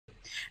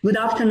Good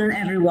afternoon,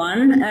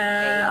 everyone.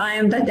 I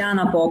am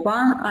Tatiana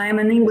Popa. I am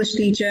an English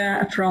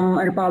teacher from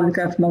Republic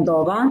of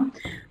Moldova.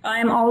 I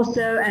am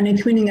also an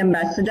eTwinning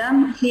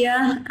ambassador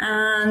here,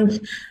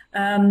 and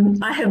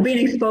I have been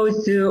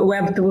exposed to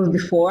web tools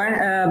before.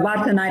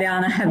 Bart and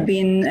Ariana have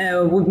been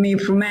with me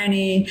for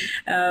many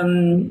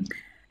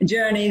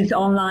journeys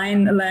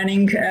online,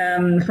 learning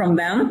from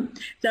them.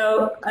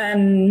 So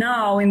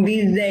now in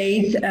these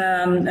days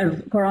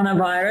of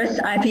coronavirus,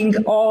 I think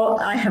all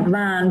I have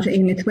learned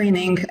in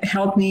eTwinning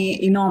helped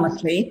me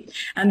enormously.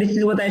 And this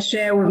is what I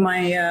share with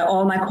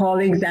all my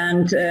colleagues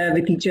and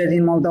the teachers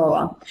in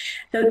Moldova.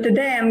 So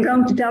today I'm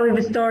going to tell you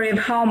the story of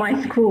how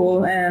my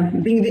school,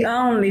 being the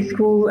only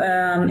school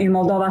in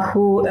Moldova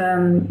who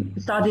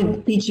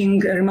started teaching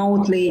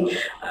remotely,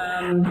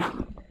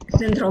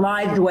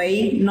 centralized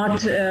way,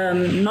 not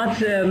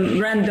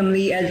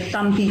randomly as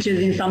some teachers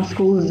in some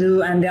schools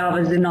do and the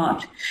others do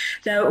not.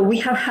 So we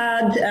have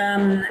had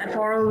a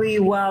thoroughly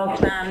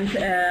well-planned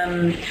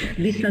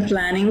distance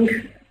learning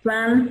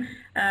plan.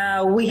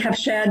 We have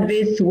shared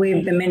this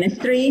with the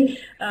ministry.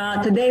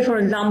 Today, for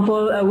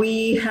example,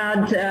 we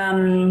had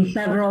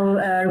several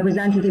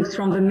representatives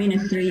from the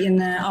ministry in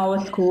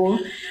our school,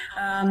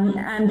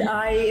 and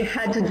I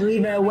had to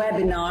deliver a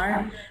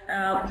webinar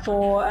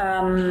for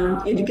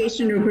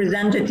education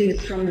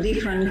representatives from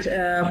different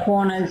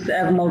corners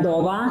of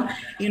Moldova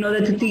in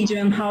order to teach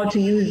them how to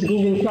use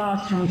Google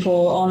Classroom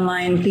for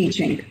online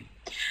teaching.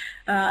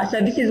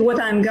 So this is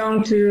what I'm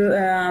going to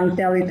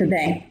tell you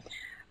today.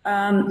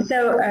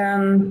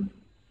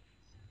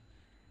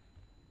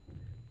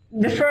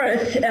 The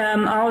first,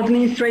 our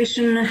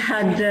administration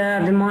had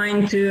the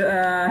mind to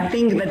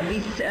think that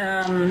this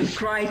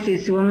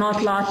crisis will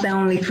not last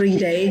only 3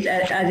 days,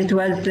 as it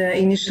was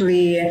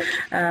initially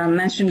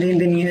mentioned in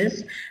the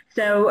news.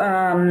 So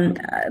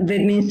the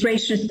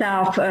administration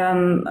staff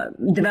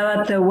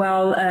developed a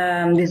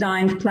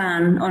well-designed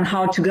plan on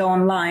how to go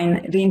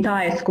online, the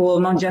entire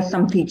school, not just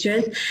some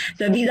teachers.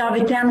 So these are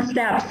the 10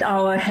 steps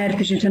our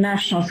Heritage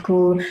International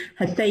School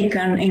has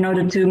taken in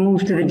order to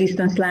move to the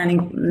distance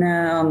learning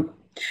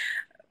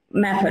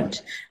method.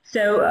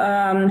 So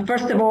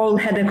first of all,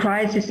 had a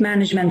crisis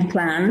management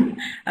plan.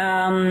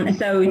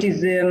 So it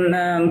is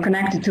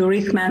connected to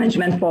risk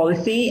management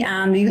policy,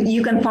 and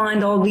you can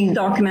find all these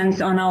documents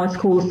on our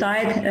school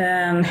site,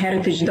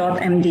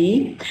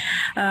 heritage.md.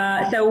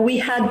 So we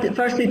had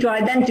firstly to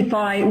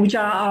identify which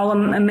are our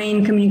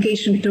main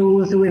communication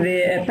tools with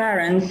the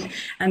parents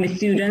and the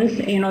students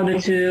in order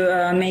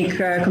to make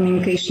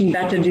communication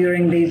better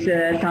during this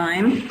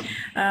time.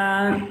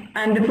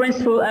 And the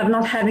principle of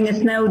not having a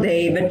snow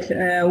day, but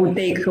would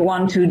take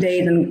 1-2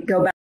 days and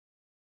go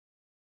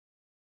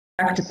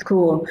back to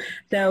school.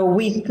 So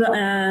we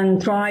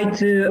try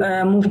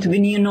to move to the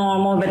new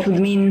normal. That would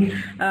mean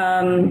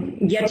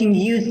getting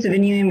used to the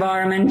new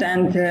environment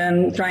and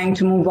trying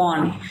to move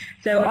on.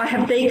 So I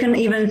have taken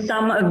even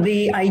some of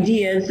the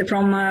ideas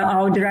from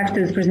our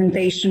director's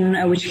presentation,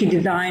 which he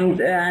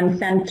designed and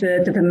sent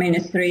to the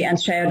ministry and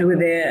shared with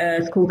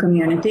the school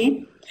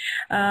community.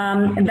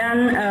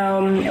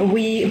 Then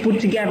we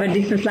put together a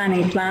distance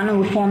learning plan.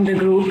 We formed a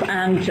group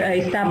and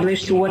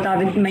established what are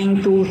the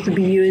main tools to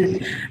be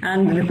used.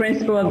 And the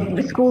principle of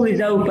the school is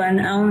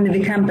open, only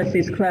the campus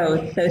is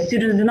closed. So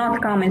students do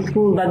not come in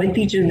school, but the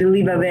teachers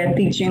deliver their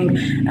teaching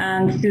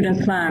and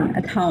students learn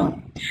at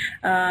home.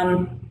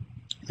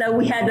 So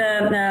we had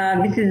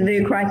this is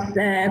the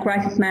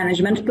crisis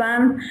management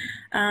plan,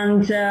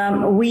 and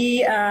we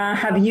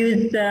have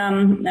used.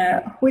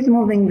 Who is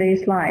moving the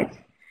slides?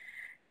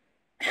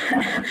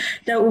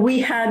 So we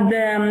had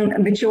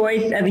the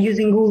choice of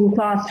using Google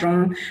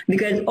Classroom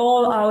because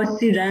all our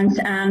students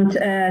and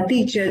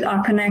teachers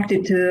are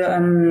connected to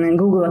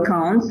Google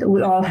accounts.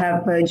 We all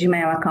have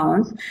Gmail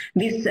accounts.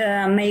 This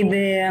made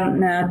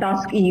the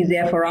task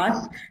easier for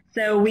us.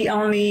 So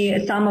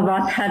some of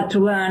us had to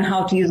learn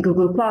how to use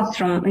Google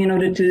Classroom in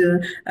order to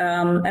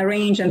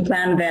arrange and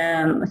plan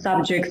the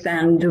subjects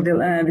and do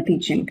the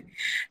teaching.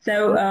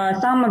 So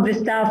some of the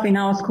staff in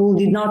our school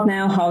did not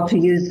know how to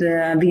use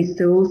these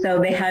tools, so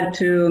they had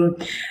to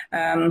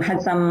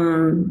had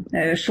some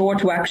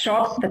short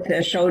workshops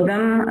that showed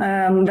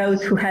them.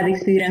 Those who had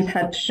experience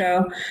had to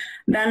show.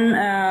 Then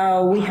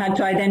we had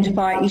to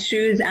identify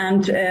issues,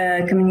 and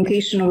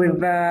communication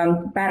with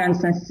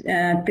parents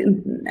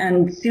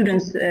and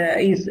students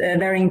is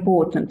very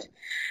important.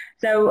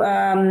 So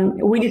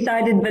we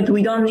decided that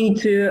we don't need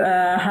to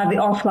have the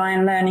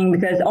offline learning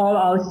because all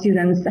our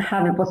students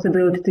have the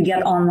possibility to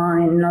get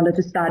online in order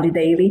to study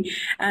daily.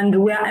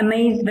 And we are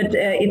amazed that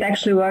it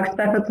actually works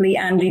perfectly,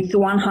 and it's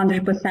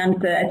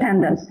 100%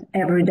 attendance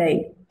every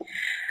day.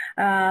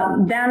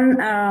 Then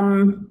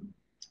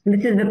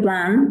this is the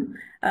plan.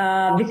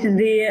 This is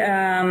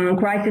the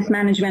crisis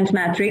management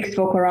matrix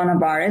for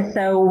coronavirus.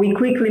 So we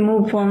quickly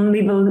moved from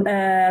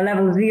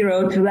level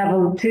 0 to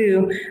level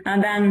 2,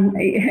 and then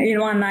in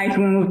one night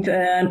we moved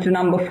to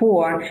number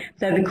 4.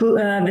 So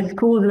the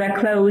schools were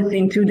closed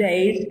in 2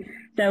 days.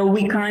 So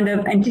we kind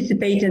of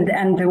anticipated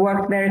and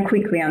worked very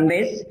quickly on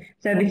this.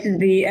 So this is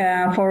the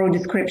thorough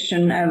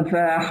description of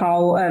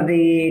how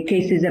the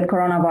cases of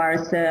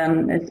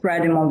coronavirus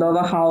spread in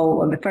Moldova,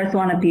 how the first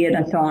one appeared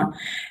and so on.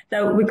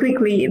 So we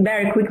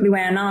very quickly, we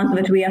announced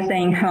that we are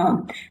staying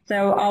home.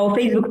 So our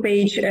Facebook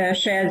page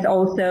shares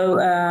also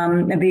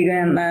a big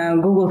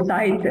Google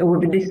site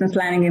with the distance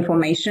learning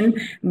information,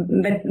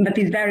 but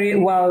is very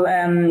well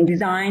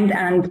designed,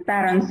 and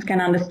parents can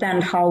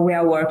understand how we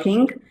are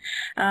working.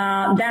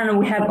 Then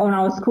we have on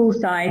our school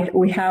site,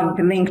 we have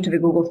the link to the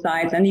Google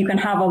site, and you can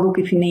have a look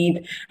if you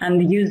need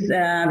and use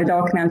the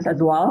documents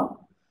as well.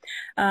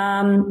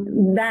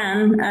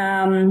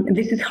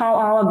 This is how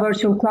our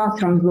virtual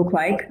classrooms look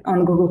like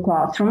on Google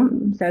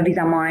Classroom. So these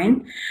are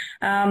mine.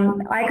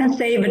 I can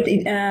say that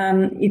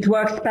it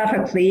works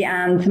perfectly,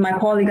 and my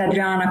colleague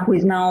Adriana, who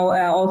is now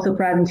also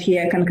present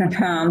here, can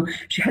confirm.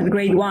 She has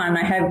grade 1.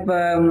 I have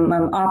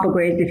upper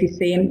grades, if you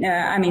see.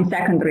 I mean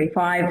secondary,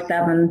 5,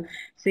 7,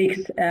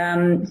 6.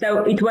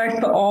 So it works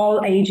for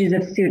all ages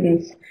of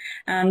students.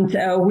 And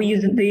we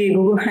use the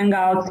Google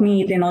Hangouts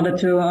Meet in order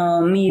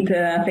to meet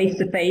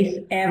face-to-face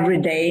every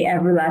day,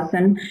 every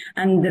lesson.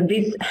 And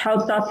this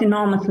helps us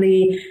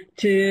enormously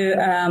to,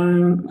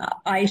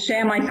 I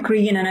share my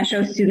screen and I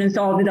show students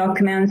all the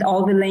documents,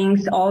 all the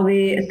links, all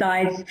the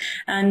sites.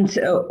 And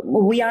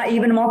we are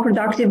even more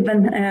productive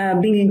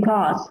than being in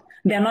class.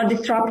 They are not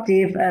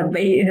disruptive.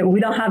 We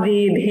don't have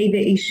the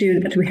behavior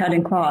issues that we had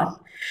in class.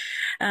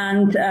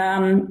 And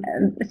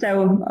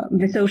so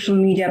the social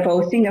media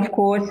posting, of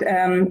course,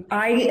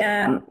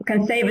 I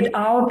can say that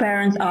our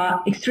parents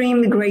are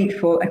extremely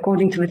grateful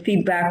according to the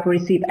feedback we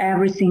receive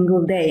every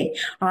single day.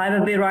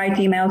 Either they write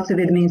emails to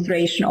the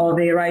administration or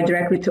they write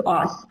directly to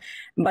us.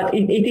 But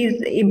it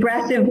is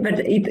impressive, but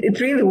it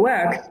really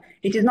works.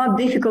 It is not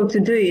difficult to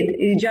do it.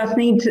 You just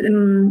need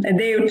a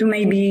day or two,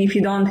 maybe, if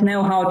you don't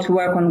know how to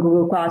work on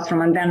Google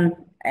Classroom,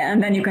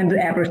 and then you can do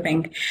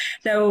everything.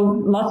 So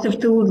lots of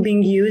tools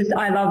being used.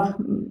 I love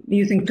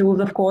using tools,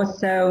 of course.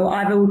 So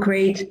either we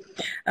create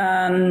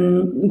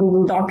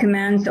Google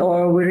documents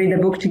or we read a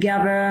book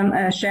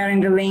together,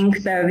 sharing the link.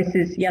 So this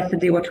is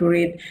yesterday what we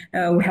read.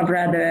 We have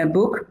read a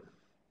book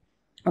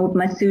with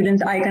my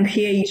students. I can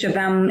hear each of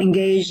them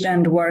engaged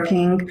and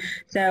working.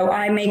 So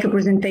I make a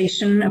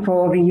presentation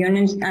for the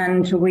units,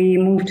 and we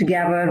move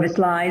together the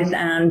slides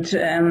and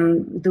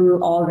do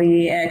all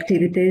the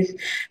activities.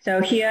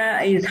 So here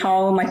is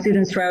how my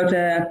students wrote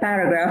a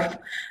paragraph.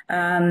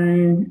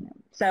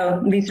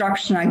 So the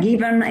instructions are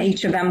given,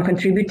 each of them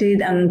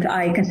contributed, and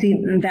I can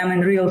see them in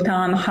real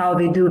time how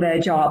they do their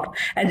job,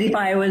 as if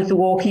I was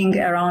walking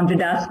around the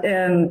desk,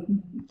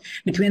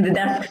 between the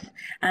desks,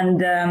 and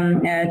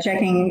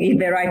checking if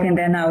they're writing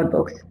their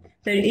notebooks.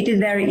 So it is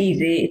very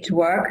easy to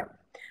work.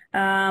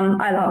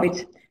 I love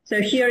it.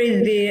 So here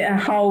is the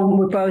how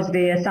we post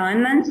the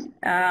assignments.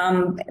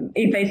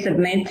 If they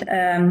submit,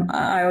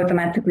 I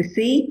automatically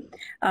see.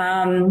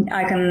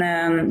 I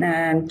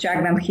can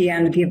check them here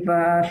and give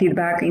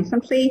feedback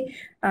instantly.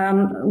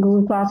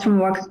 Google Classroom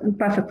works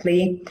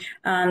perfectly.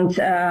 And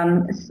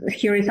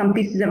here is some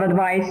pieces of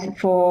advice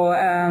for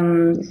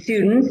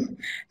students.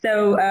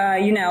 So,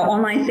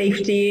 online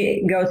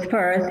safety goes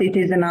first. It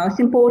is the most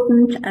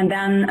important. And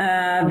then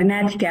the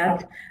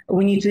netiquette.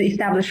 We need to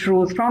establish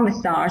rules from the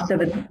start so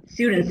that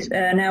students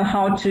know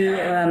how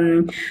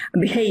to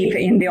behave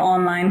in the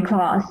online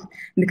class.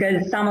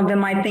 Because some of them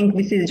might think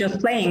this is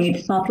just playing,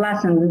 it's not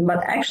lesson,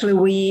 but actually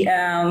we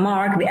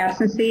mark the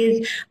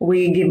absences,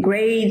 we give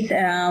grades,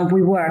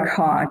 we work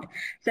hard.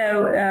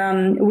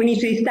 So we need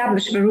to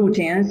establish the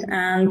routines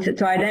and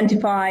to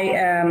identify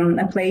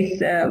a place,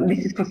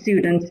 this is for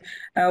students,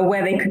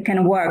 where they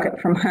can work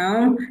from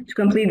home, to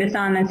complete the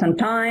assignments on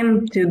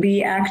time, to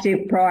be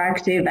active,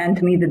 proactive, and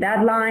to meet the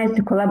deadlines,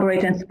 to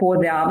collaborate and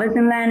support the others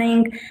in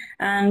learning,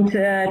 and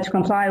to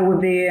comply with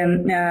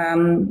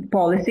the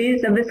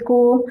policies of the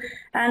school,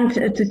 and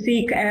to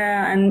seek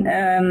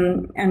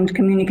and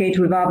communicate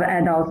with other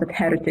adults at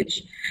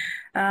Heritage.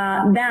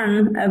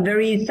 Then there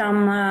is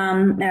some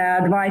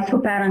advice for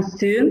parents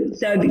too.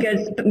 So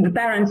because the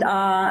parents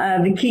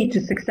are the key to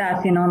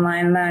success in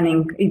online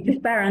learning. If the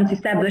parents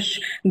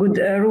establish good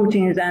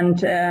routines and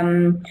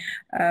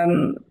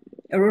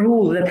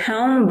rules at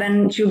home,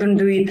 then children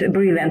do it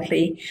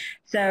brilliantly.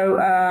 So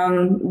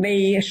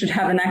they should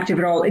have an active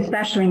role,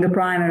 especially in the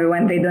primary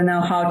when they don't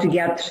know how to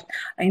get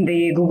in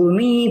the Google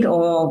Meet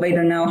or they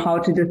don't know how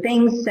to do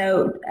things.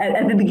 So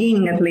at the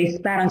beginning, at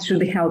least, parents should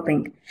be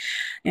helping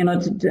in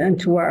order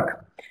to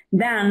work.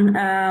 Then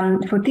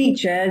for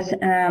teachers,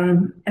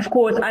 of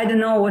course, I don't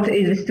know what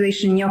is the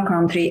situation in your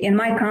country. In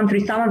my country,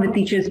 some of the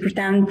teachers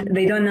pretend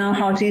they don't know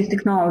how to use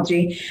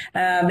technology.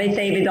 They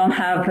say they don't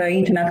have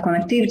internet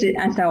connectivity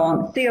and so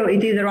on. Still,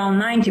 it is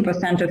around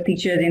 90% of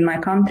teachers in my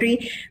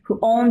country who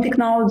own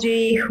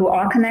technology, who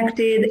are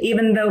connected,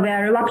 even though they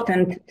are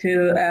reluctant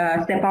to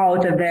step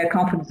out of their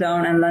comfort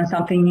zone and learn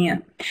something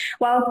new.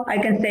 Well, I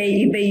can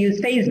say if they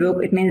use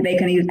Facebook, it means they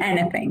can use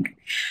anything.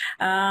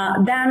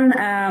 Then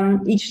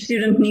each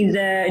student needs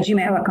a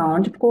Gmail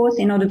account, of course,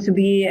 in order to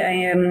be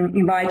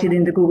invited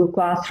in the Google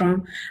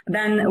Classroom.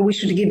 Then we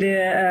should give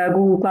the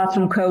Google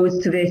Classroom codes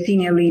to the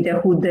senior leader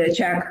who would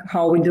check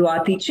how we do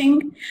our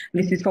teaching.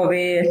 This is for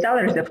the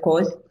salaries, of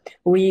course.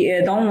 We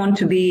don't want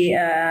to be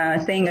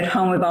staying at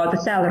home without a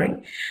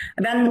salary.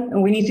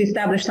 Then we need to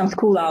establish some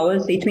school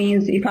hours. It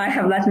means if I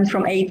have lessons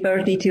from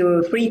 8:30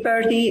 to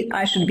 3:30,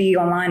 I should be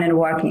online and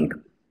working.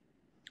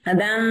 And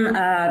then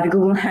the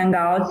Google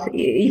Hangouts,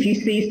 if you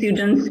see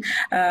students,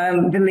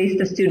 the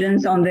list of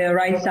students on the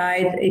right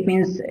side, it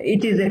means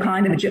it is a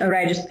kind of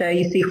register.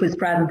 You see who's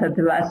present at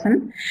the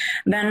lesson.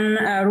 Then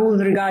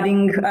rules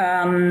regarding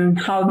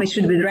how they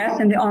should be dressed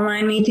in the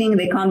online meeting.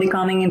 They can't be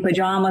coming in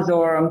pajamas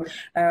or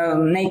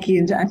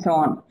naked and so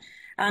on.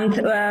 And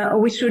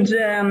we should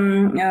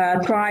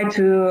try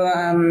to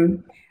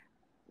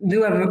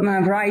do a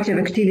variety of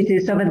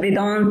activities so that they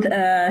don't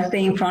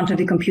stay in front of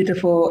the computer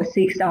for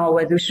 6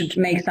 hours. We should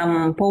make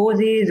some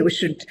pauses. We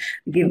should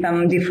give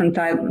them different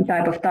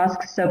type of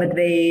tasks so that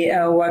they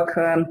work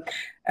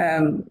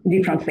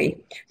differently.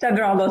 So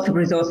there are lots of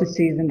resources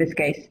to use in this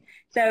case.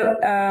 So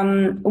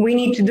we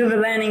need to do the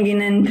learning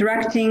in an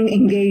interacting,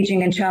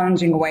 engaging, and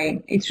challenging way.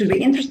 It should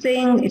be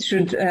interesting. It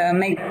should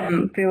make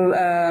them feel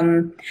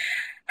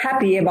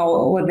happy about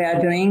what they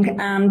are doing.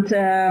 And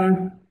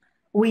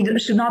we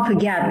should not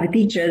forget the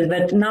teachers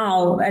that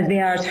now, as they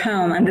are at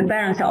home and the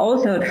parents are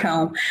also at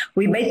home,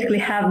 we basically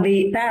have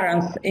the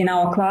parents in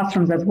our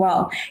classrooms as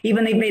well,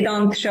 even if they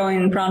don't show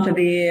in front of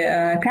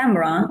the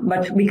camera,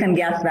 but we can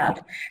guess that.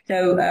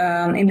 So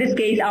in this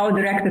case, our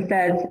director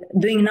says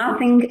doing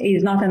nothing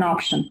is not an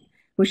option.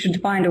 We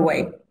should find a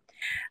way.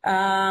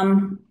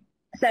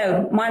 So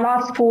my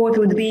last thought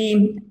would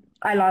be,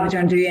 I love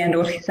John Dewey and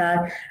what he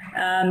said.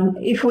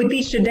 If we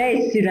teach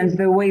today's students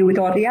the way we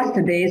taught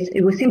yesterday's,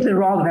 it will simply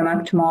rob them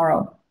up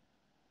tomorrow.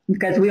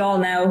 Because we all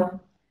know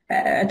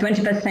a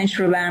 21st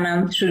century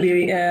learner should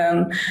be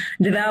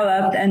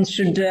developed and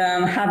should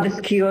have the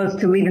skills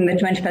to live in the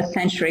 21st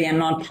century and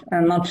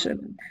not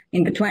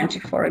in the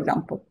 20th, for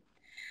example.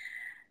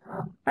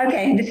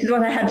 Okay, this is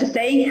what I had to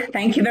say.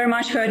 Thank you very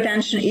much for your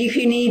attention. If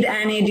you need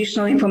any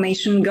additional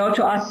information, go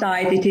to our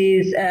site. It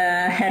is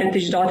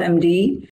heritage.md.